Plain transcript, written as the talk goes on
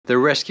the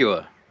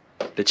Rescuer,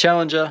 the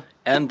Challenger,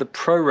 and the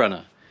Pro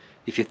Runner.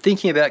 If you're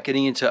thinking about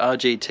getting into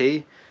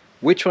RGT,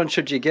 which one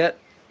should you get?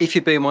 If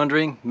you've been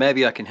wondering,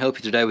 maybe I can help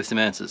you today with some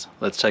answers.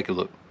 Let's take a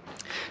look.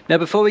 Now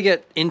before we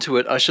get into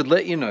it, I should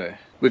let you know,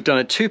 we've done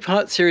a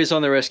two-part series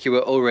on the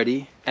Rescuer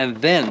already,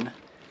 and then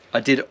I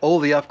did all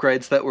the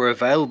upgrades that were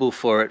available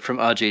for it from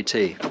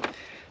RGT.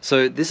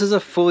 So this is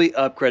a fully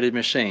upgraded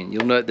machine.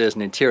 You'll note there's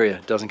an interior,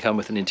 it doesn't come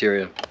with an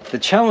interior. The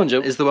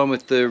Challenger is the one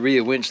with the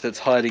rear winch that's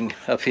hiding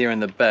up here in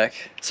the back.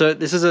 So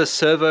this is a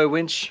servo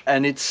winch,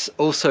 and it's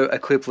also a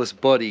clipless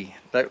body.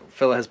 That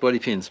fella has body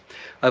pins.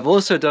 I've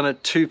also done a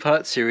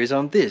two-part series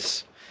on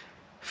this,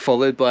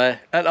 followed by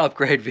an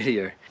upgrade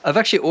video. I've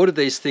actually ordered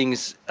these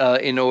things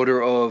in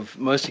order of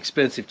most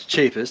expensive to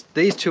cheapest.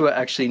 These two are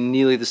actually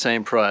nearly the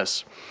same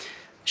price.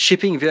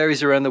 Shipping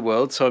varies around the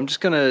world, so I'm just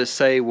going to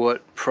say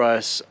what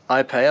price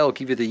I pay. I'll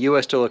give you the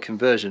US dollar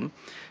conversion.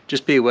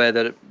 Just be aware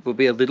that it will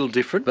be a little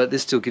different, but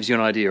this still gives you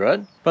an idea, right?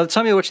 By the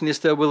time you're watching this,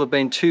 there will have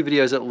been two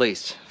videos at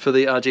least for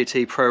the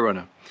RGT Pro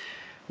Runner.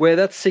 Where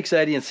that's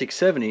 $680 and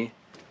 $670,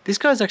 this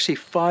guy's actually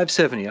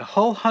 $570, a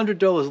whole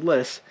 $100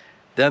 less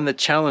than the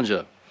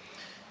Challenger.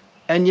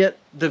 And yet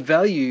the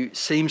value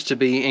seems to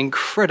be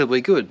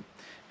incredibly good.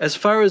 As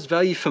far as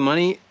value for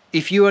money,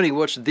 if you only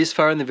watched this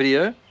far in the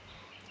video,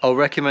 I'll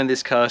recommend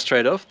this car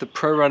straight off. The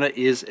Pro Runner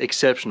is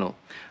exceptional.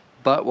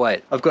 But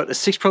wait, I've got a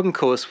 6-problem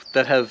course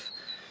that have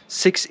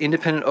 6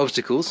 independent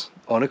obstacles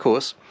on a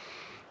course,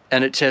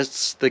 and it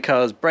tests the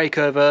car's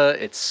breakover,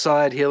 its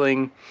side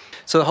hilling.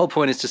 So the whole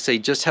point is to see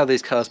just how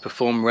these cars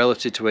perform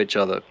relative to each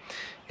other.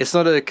 It's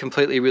not a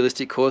completely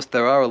realistic course.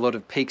 There are a lot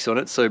of peaks on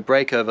it, so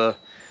breakover,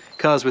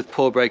 cars with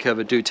poor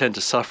breakover do tend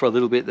to suffer a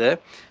little bit there.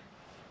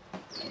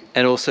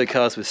 And also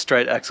cars with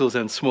straight axles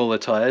and smaller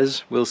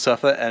tires will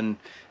suffer. And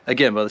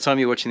again, by the time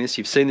you're watching this,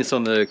 you've seen this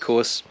on the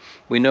course.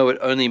 We know it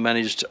only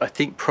managed, I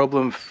think,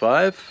 problem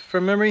 5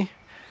 from memory.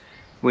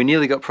 We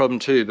nearly got problem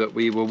 2, but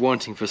we were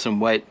wanting for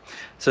some weight.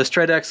 So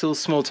straight axles,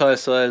 small tire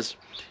size.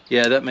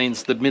 Yeah, that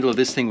means the middle of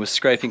this thing was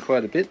scraping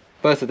quite a bit.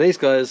 Both of these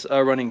guys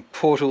are running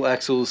portal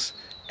axles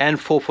and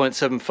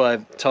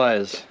 4.75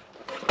 tires.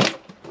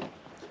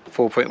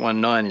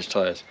 4.19 inch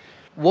tires.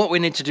 What we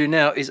need to do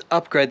now is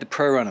upgrade the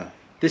Pro Runner.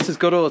 This has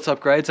got all its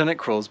upgrades and it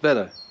crawls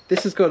better.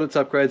 This has got its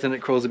upgrades and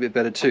it crawls a bit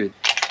better too.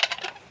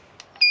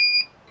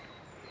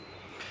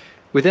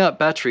 Without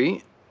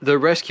battery, the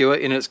Rescuer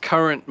in its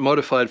current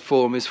modified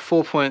form is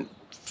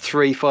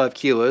 4.35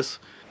 kilos.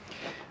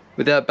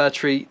 Without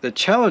battery, the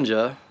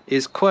Challenger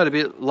is quite a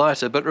bit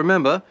lighter, but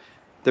remember,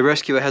 the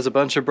Rescuer has a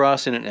bunch of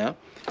brass in it now.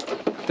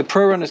 The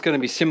Pro Runner is going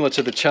to be similar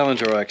to the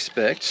Challenger, I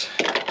expect.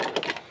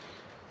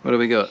 What do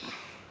we got?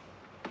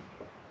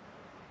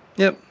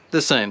 Yep,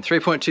 the same,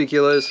 3.2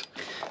 kilos.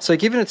 So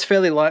given it's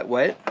fairly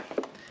lightweight,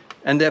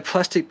 and they're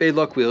plastic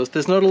beadlock wheels,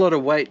 there's not a lot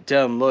of weight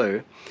down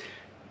low.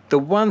 The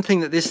one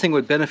thing that this thing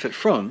would benefit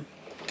from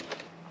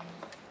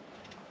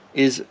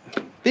is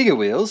bigger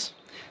wheels.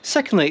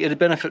 Secondly, it'd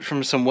benefit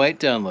from some weight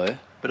down low,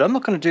 but I'm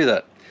not going to do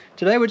that.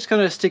 Today we're just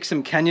going to stick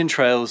some Canyon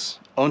trails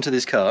onto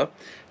this car.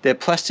 They're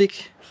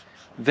plastic,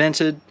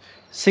 vented,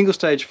 single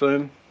stage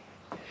foam.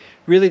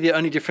 Really the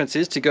only difference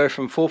is to go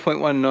from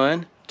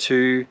 4.19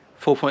 to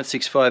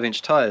 4.65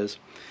 inch tires,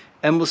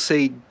 and we'll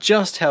see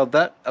just how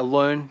that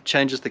alone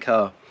changes the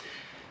car.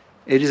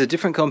 It is a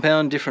different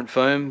compound, different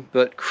foam,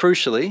 but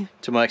crucially,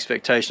 to my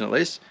expectation at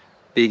least,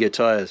 bigger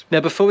tires.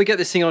 Now before we get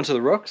this thing onto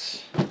the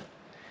rocks,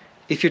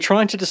 if you're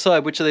trying to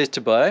decide which of these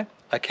to buy,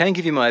 I can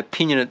give you my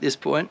opinion at this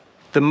point.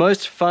 The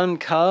most fun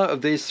car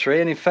of these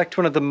three, and in fact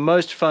one of the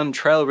most fun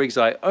trail rigs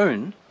I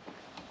own,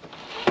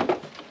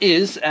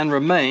 is and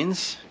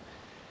remains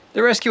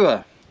the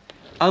Rescuer.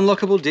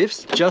 Unlockable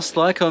diffs, just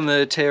like on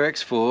the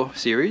TRX4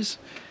 series.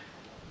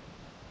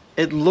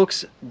 It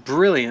looks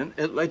brilliant.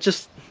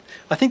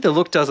 I think the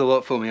look does a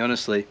lot for me,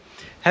 honestly.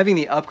 Having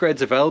the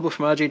upgrades available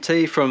from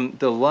RGT, from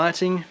the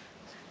lighting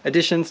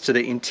additions to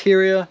the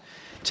interior,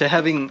 to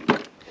having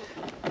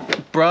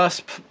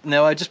brass.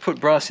 Now I just put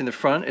brass in the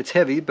front. It's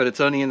heavy, but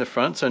it's only in the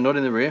front, so not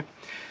in the rear.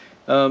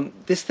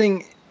 This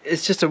thing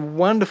is just a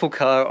wonderful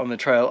car on the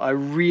trail. I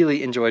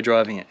really enjoy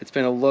driving it. It's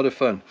been a lot of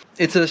fun.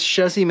 It's a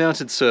chassis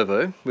mounted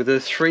servo with a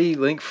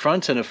 3-link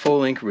front and a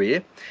 4-link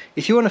rear.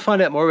 If you want to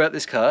find out more about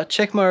this car,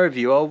 check my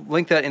review. I'll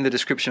link that in the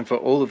description for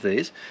all of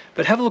these.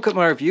 But have a look at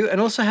my review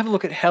and also have a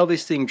look at how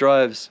this thing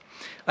drives.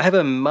 I have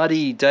a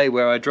muddy day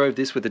where I drove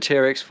this with the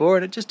TRX4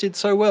 and it just did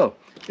so well.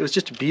 It was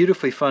just a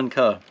beautifully fun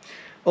car.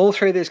 All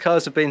 3 of these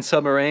cars have been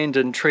submarined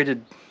and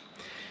treated,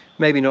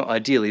 maybe not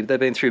ideally, but they've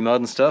been through mud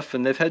and stuff,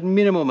 and they've had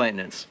minimal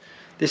maintenance.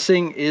 This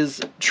thing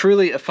is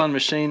truly a fun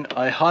machine.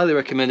 I highly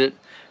recommend it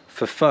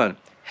for fun.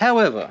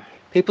 However,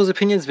 people's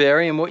opinions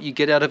vary and what you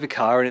get out of a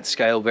car and its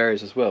scale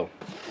varies as well.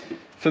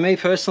 For me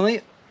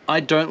personally, I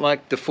don't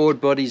like the Ford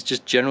bodies,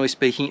 just generally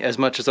speaking, as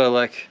much as I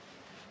like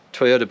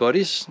Toyota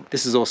bodies.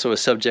 This is also a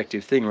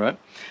subjective thing, right?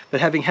 But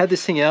having had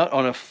this thing out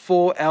on a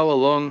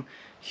 4-hour-long,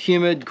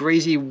 humid,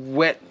 greasy,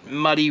 wet,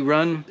 muddy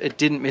run, it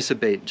didn't miss a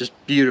beat. Just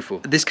beautiful.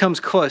 This comes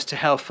close to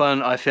how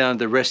fun I found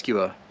the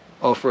Rescuer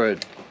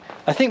off-road.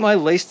 I think my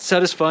least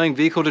satisfying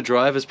vehicle to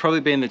drive has probably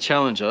been the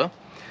Challenger,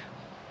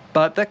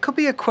 but that could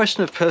be a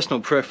question of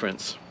personal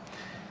preference.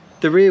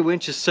 The rear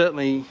winch is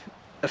certainly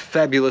a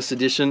fabulous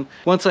addition.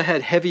 Once I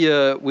had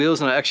heavier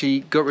wheels and I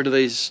actually got rid of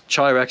these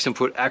chai racks and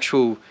put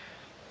actual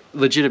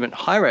legitimate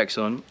high racks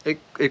on,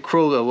 it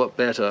crawled a lot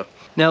better.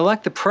 Now,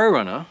 like the Pro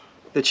Runner,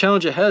 the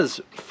Challenger has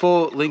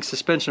 4-link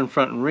suspension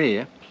front and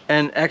rear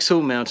and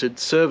axle mounted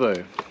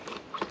servo.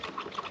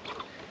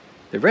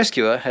 The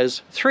Rescuer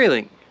has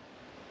 3-link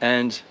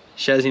and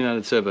chassis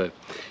mounted servo.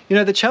 You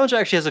know, the Challenger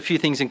actually has a few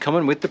things in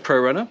common with the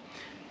Pro Runner,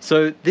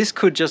 so this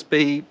could just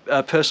be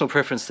a personal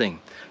preference thing.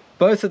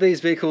 Both of these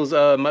vehicles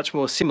are much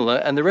more similar,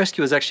 and the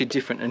Rescuer is actually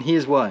different, and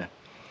here's why.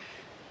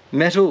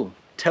 Metal,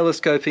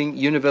 telescoping,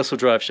 universal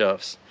drive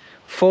shafts,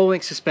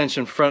 4-link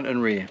suspension front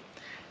and rear,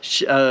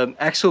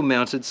 axle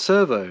mounted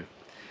servo,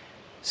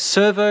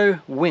 servo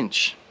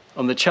winch.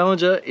 On the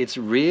Challenger it's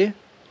rear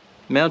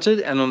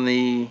mounted, and on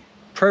the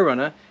Pro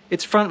Runner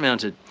it's front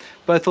mounted.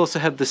 Both also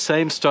have the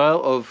same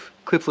style of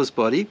clipless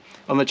body.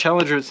 On the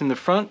Challenger it's in the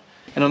front,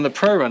 and on the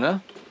Pro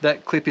Runner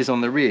that clip is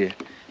on the rear.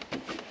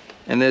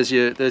 And there's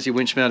your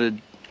winch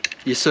mounted,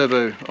 your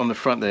servo on the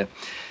front there.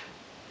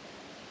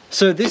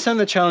 So this and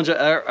the Challenger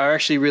are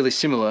actually really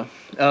similar.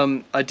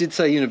 I did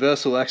say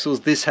universal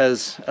axles. This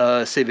has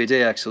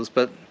CVD axles,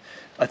 but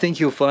I think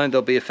you'll find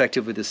they'll be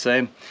effective with the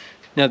same.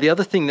 Now, the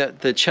other thing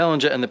that the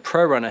Challenger and the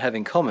Pro Runner have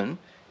in common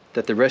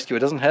that the Rescuer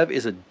doesn't have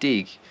is a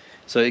dig.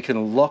 So you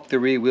can lock the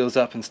rear wheels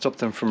up and stop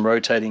them from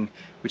rotating,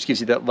 which gives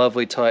you that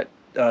lovely tight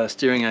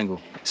steering angle.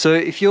 So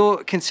if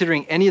you're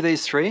considering any of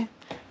these three,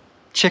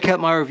 check out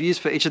my reviews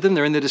for each of them.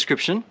 They're in the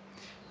description.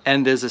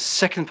 And there's a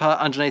second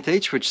part underneath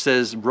each which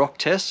says rock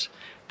test.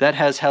 That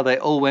has how they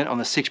all went on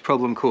the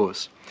 6-problem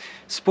course.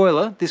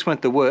 Spoiler, this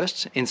went the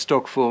worst in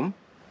stock form.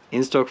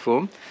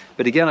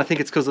 But again, I think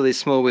it's because of these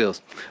small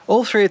wheels.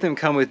 All three of them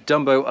come with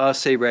Dumbo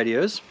RC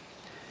radios.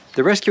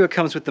 The Rescuer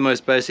comes with the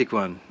most basic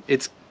one.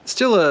 It's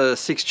still a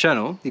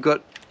 6-channel. You've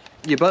got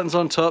your buttons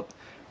on top,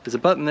 there's a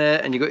button there,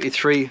 and you've got your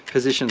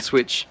 3-position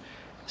switch.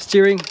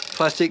 Steering,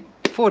 plastic,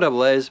 4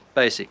 AA's,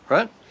 basic,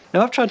 right?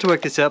 Now, I've tried to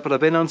work this out, but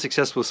I've been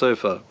unsuccessful so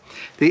far.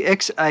 The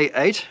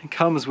XA8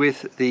 comes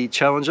with the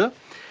Challenger,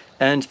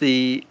 and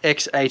the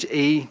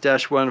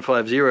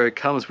X8E-150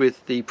 comes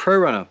with the Pro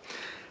Runner.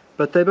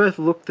 But they both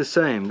look the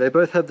same. They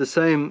both have the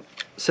same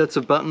sets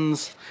of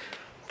buttons.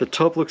 The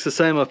top looks the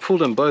same. I've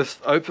pulled them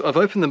both, I've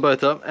opened them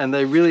both up, and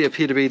they really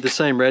appear to be the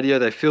same radio.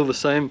 They feel the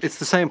same. It's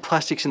the same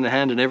plastics in the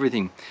hand and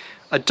everything.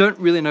 I don't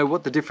really know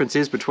what the difference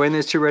is between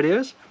these two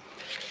radios,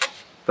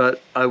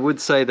 but I would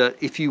say that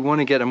if you want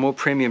to get a more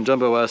premium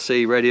Dumbo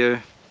RC radio,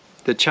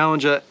 the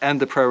Challenger and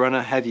the Pro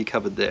Runner have you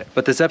covered there.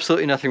 But there's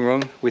absolutely nothing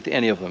wrong with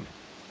any of them.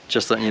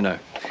 Just letting you know.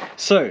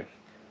 So,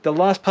 the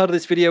last part of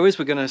this video is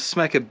we're going to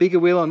smack a bigger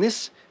wheel on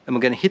this, and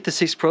we're going to hit the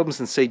 6 problems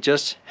and see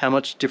just how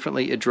much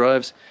differently it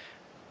drives.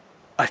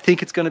 I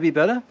think it's going to be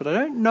better, but I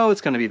don't know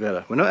it's going to be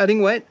better. We're not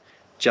adding weight,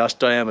 just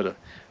diameter.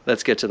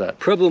 Let's get to that.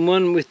 Problem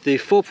 1 with the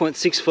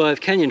 4.65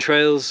 Canyon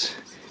Trails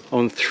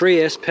on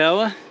 3S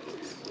power,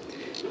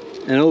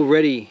 and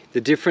already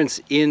the difference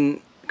in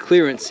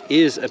clearance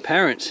is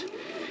apparent.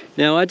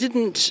 Now, I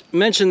didn't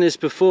mention this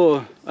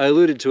before, I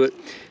alluded to it.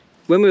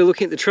 When we were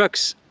looking at the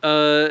trucks,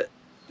 the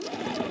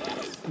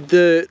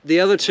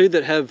other two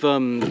that have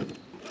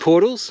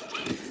portals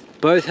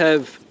both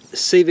have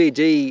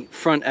CVD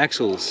front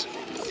axles,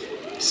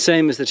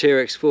 same as the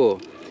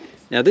TRX4.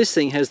 Now this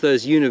thing has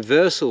those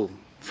universal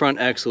front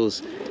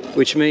axles,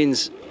 which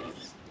means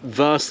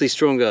vastly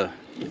stronger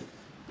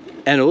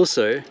and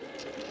also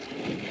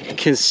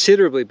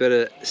considerably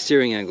better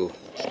steering angle.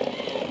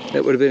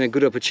 That would have been a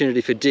good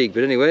opportunity for dig,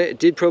 but anyway, it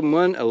did problem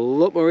 1 a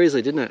lot more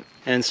easily, didn't it?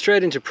 And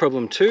straight into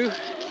problem 2.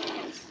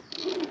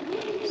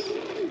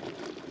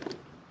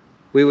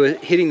 We were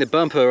hitting the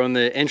bumper on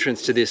the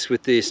entrance to this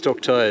with the stock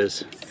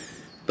tires,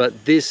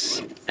 but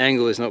this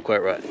angle is not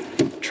quite right.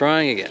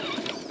 Trying again.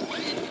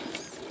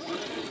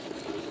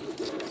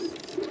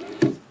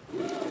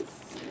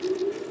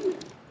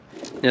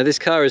 Now this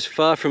car is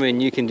far from in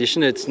new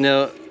condition. It's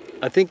now,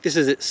 I think this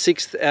is its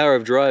 6th hour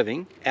of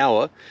driving,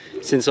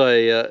 since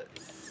I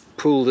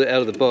pulled it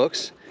out of the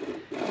box,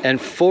 and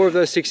 4 of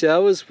those 6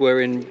 hours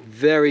were in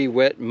very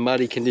wet,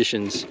 muddy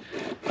conditions.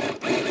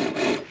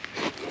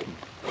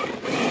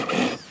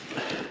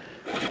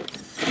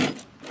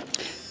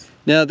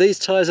 Now these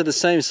tyres are the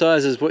same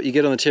size as what you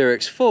get on the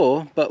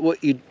TRX4, but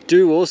what you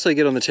do also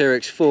get on the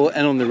TRX4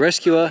 and on the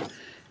Rescuer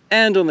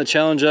and on the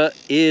Challenger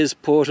is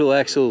portal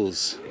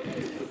axles.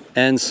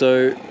 And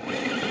so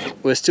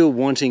we're still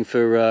wanting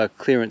for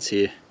clearance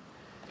here.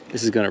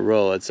 This is going to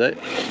roll, I'd say,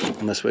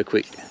 unless we're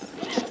quick.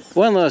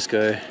 One last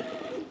go.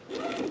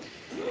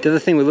 The other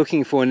thing we're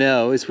looking for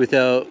now is with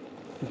our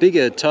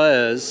bigger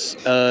tyres,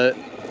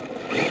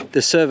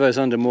 the servo's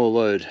under more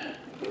load.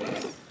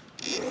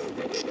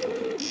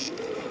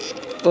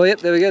 Oh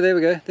yep, there we go,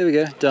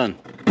 done.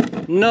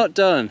 Not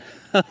done.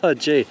 Oh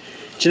gee.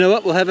 Do you know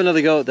what, we'll have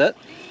another go at that.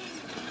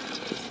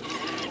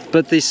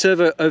 But the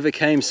servo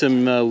overcame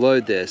some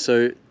load there,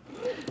 so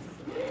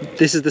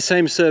this is the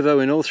same servo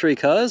in all 3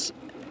 cars,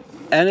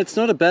 And it's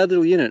not a bad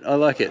little unit, I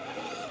like it.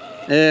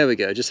 There we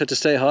go, just had to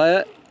stay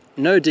higher.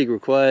 No dig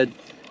required.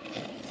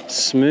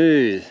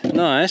 Smooth,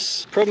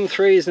 nice. Problem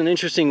 3 is an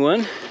interesting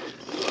one.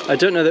 I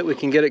don't know that we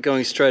can get it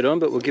going straight on,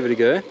 but we'll give it a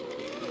go.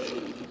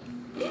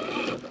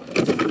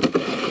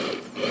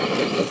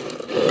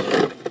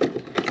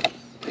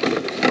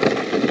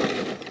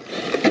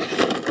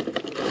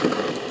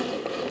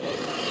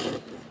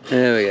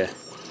 There we go.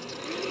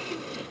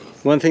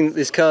 One thing that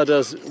this car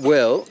does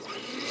well,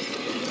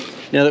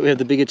 now that we have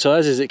the bigger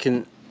tyres, is it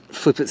can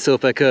flip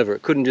itself back over.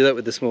 It couldn't do that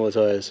with the smaller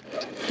tyres.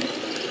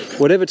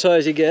 Whatever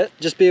tyres you get,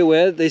 just be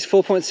aware these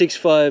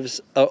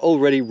 4.65s are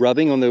already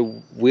rubbing on the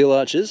wheel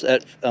arches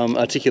at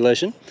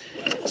articulation.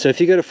 So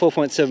if you go to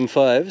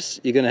 4.75s,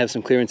 you're going to have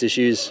some clearance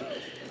issues.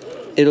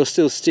 It'll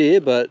still steer,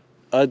 but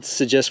I'd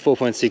suggest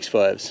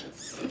 4.65s.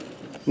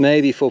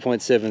 Maybe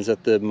 4.7s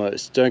at the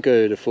most. Don't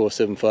go to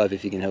 4.75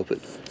 if you can help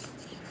it.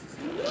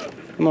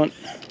 Come on.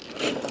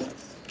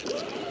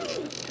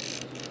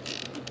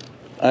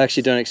 I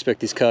actually don't expect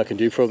this car can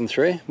do problem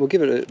 3. We'll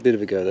give it a bit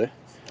of a go though.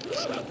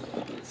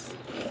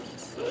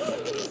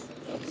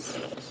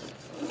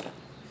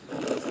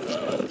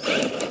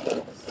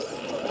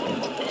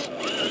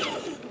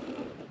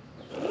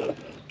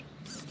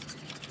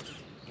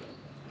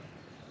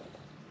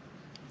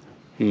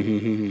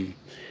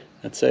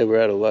 I'd say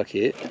we're out of luck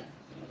here.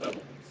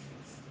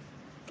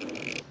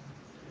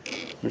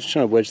 I'm just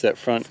trying to wedge that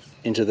front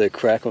into the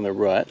crack on the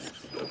right.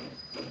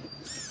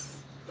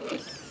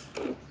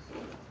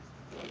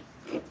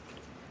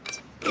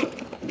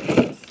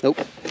 Nope,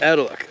 out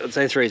of luck. I'd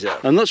say 3's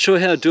out. I'm not sure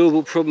how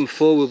doable problem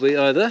 4 will be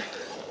either.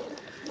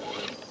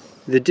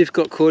 The diff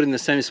got caught in the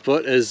same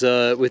spot as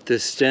with the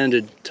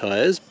standard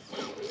tyres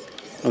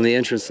on the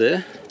entrance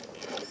there.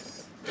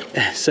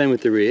 Same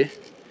with the rear.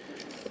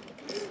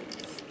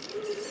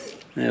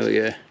 There we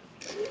go.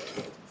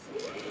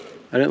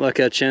 I don't like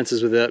our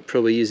chances without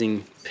probably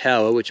using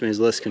power, which means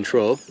less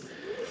control.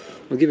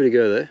 We'll give it a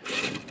go though.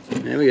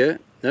 There we go.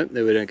 Nope,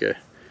 there we don't go.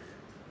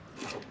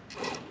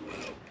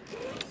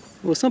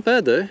 Well, it's not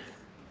bad though.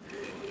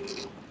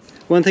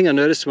 One thing I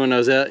noticed when I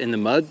was out in the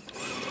mud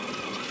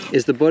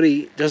is the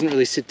body doesn't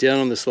really sit down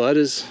on the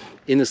sliders,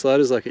 in the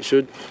sliders like it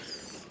should.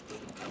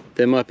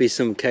 There might be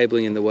some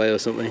cabling in the way or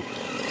something.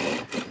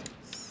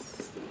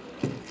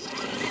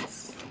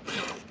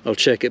 I'll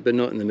check it, but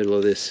not in the middle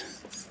of this.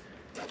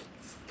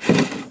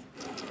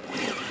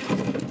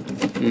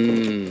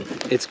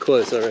 It's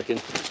close, I reckon.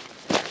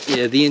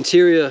 Yeah, the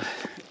interior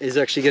is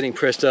actually getting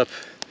pressed up.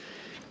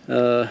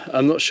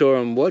 I'm not sure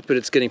on what, but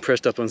it's getting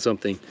pressed up on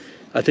something.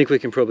 I think we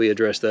can probably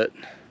address that.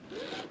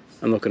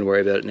 I'm not going to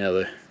worry about it now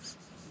though.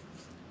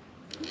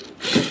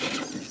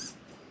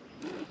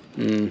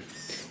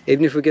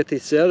 Even if we get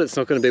this out, it's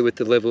not going to be with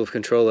the level of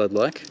control I'd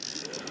like.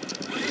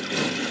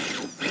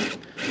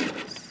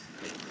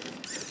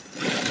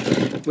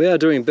 We are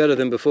doing better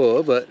than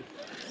before, but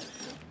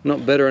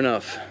not better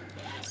enough.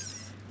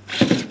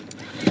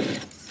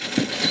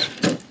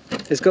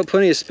 It's got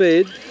plenty of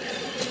speed.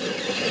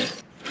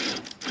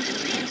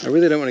 I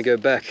really don't want to go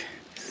back.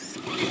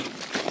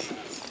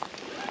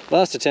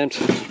 Last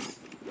attempt.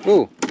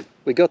 Oh,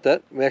 we got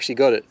that. We actually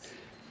got it.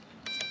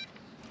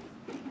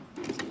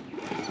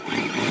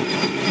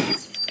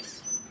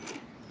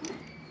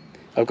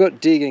 I've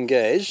got dig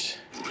engaged.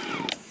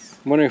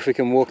 I'm wondering if we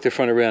can walk the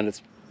front around.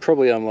 It's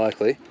probably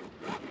unlikely.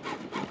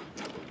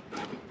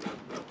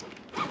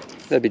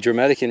 That'd be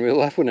dramatic in real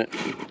life, wouldn't it?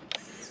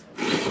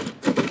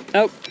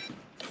 Oh.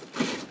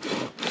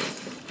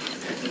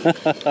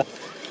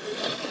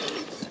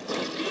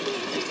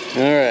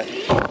 Alright,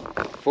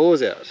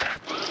 4's out.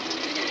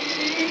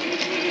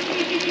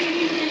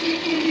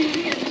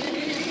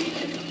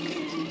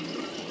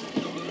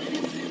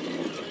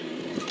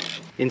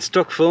 In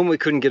stock form, we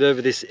couldn't get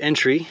over this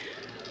entry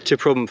to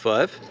problem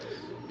 5.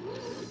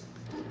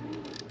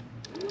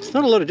 It's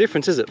not a lot of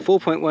difference, is it?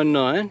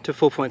 4.19 to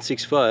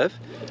 4.65.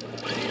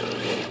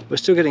 We're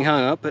still getting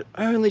hung up, but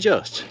only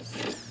just.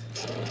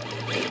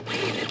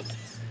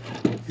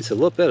 It's a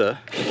lot better.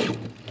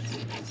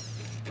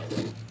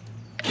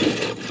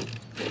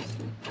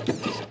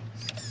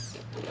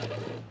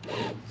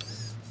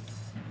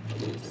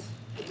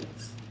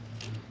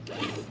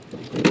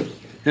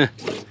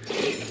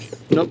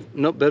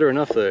 Not better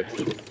enough though.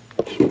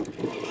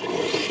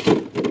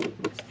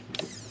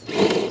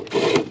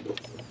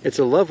 It's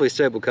a lovely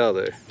stable car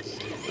though.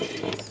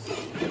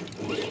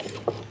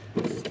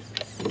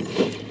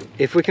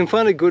 If we can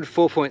find a good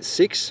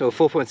 4.6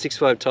 or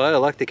 4.65 tyre, I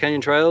like the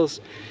Canyon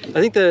Trails.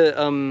 I think the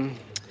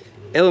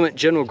Element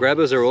General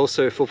Grabbers are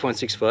also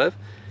 4.65.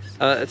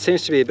 It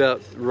seems to be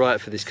about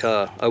right for this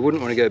car. I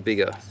wouldn't want to go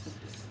bigger.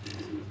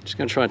 Just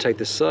going to try and take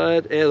this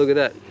side. Yeah, look at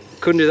that.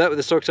 Couldn't do that with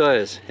the stock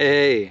tyres.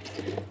 Hey,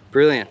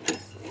 brilliant.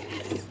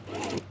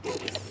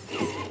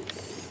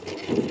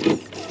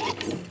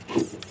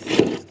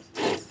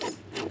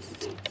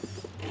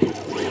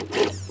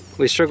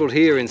 We struggled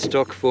here in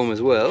stock form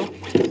as well,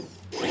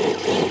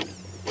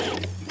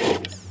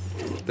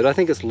 but I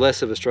think it's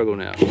less of a struggle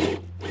now.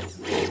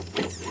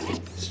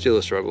 Still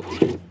a struggle.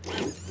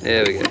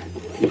 There we go.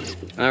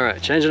 All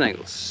right, changing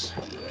angles.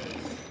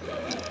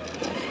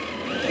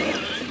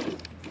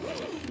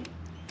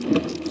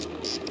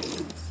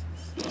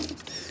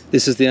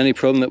 This is the only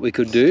problem that we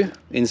could do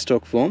in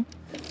stock form.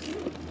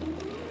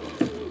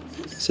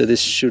 So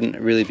this shouldn't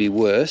really be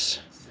worse.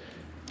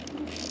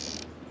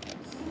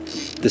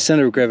 The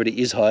center of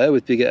gravity is higher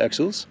with bigger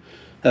axles,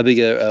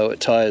 bigger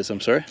tires,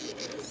 I'm sorry.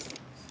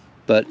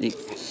 But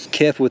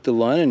careful with the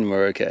line and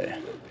we're okay.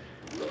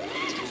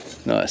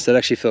 Nice, that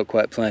actually felt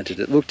quite planted.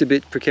 It looked a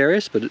bit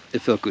precarious, but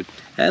it felt good.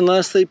 And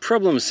lastly,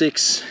 problem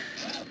 6.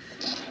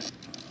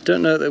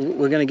 Don't know that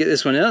we're going to get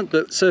this one out,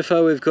 but so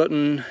far we've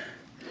gotten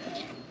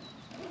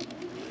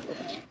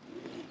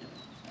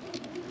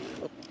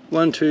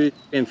 1, 2,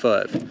 and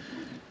 5.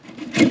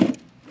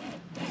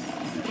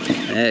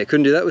 Yeah,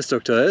 couldn't do that with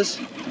stock tires.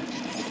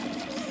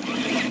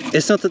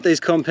 It's not that these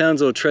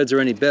compounds or treads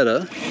are any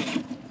better.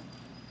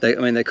 I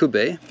mean, they could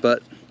be,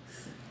 but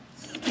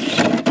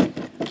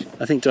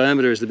I think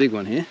diameter is the big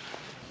one here.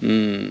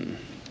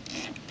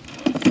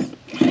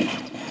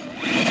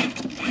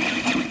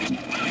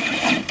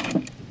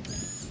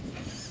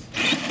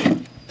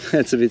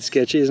 That's a bit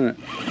sketchy, isn't it?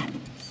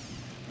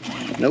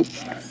 Nope.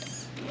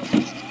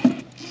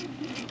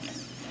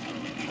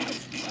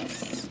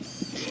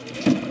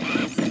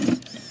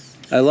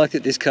 I like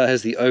that this car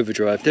has the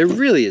overdrive. There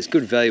really is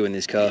good value in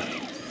this car.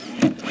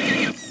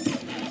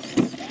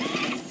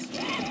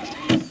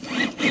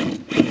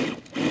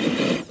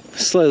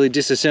 Slowly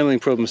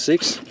disassembling problem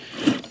 6.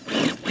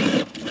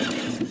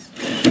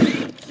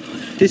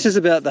 This is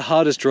about the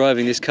hardest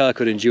driving this car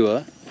could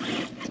endure.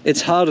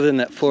 It's harder than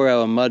that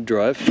 4-hour mud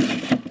drive.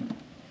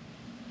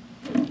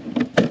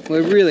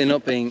 We're really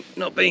not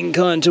being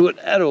kind to it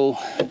at all.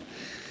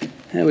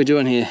 How are we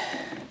doing here?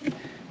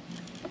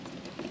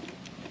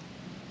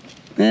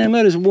 Yeah,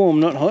 motor's warm,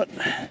 not hot.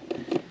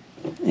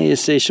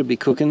 ESC should be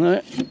cooking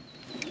though.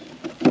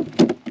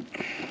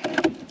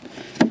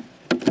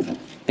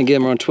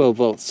 Again, we're on 12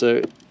 volts,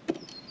 so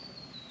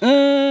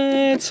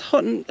it's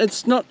hot. And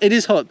it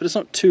is hot, but it's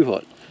not too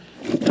hot.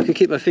 I can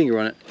keep my finger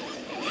on it.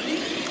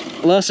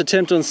 Last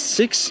attempt on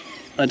 6.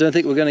 I don't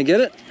think we're going to get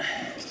it.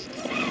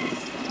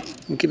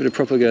 We'll give it a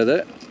proper go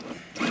though.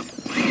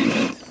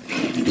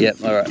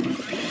 Yep, all right.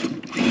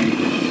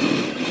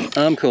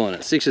 I'm calling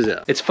it. 6 is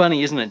out. It's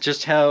funny, isn't it,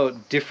 just how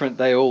different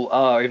they all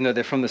are, even though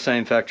they're from the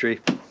same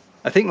factory.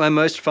 I think my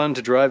most fun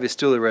to drive is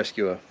still the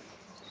Rescuer.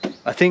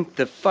 I think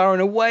the far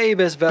and away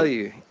best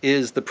value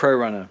is the Pro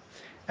Runner.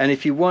 And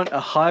if you want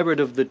a hybrid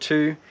of the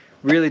two,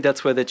 really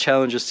that's where the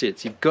Challenger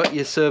sits. You've got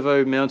your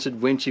servo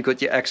mounted winch, you've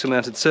got your axle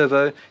mounted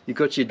servo, you've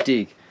got your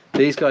dig.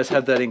 These guys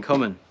have that in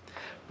common.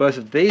 Both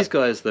of these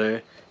guys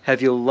though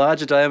have your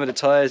larger diameter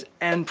tires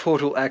and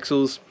portal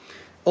axles.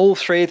 All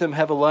 3 of them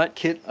have a light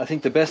kit. I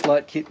think the best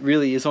light kit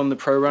really is on the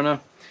Pro Runner.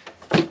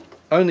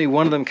 Only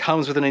one of them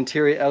comes with an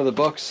interior out of the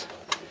box.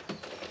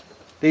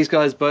 These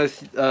guys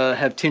both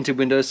have tinted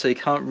windows, so you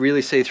can't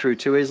really see through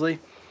too easily.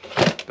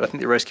 But I think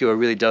the Rescuer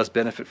really does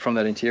benefit from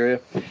that interior.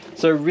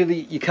 So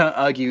really, you can't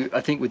argue, I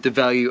think, with the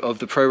value of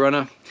the Pro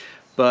Runner.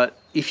 But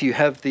if you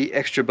have the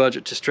extra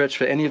budget to stretch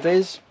for any of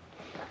these,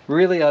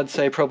 really I'd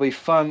say probably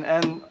fun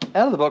and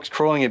out-of-the-box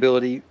crawling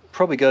ability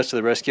probably goes to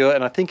the Rescuer,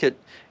 and I think it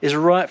is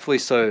rightfully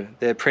so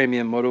their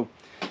premium model.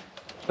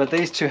 But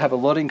these two have a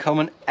lot in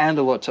common and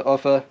a lot to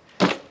offer.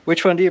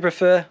 Which one do you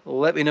prefer?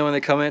 Let me know in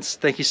the comments.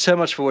 Thank you so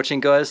much for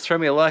watching, guys. Throw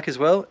me a like as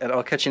well, and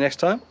I'll catch you next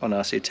time on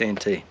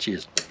RC-TNT.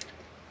 Cheers.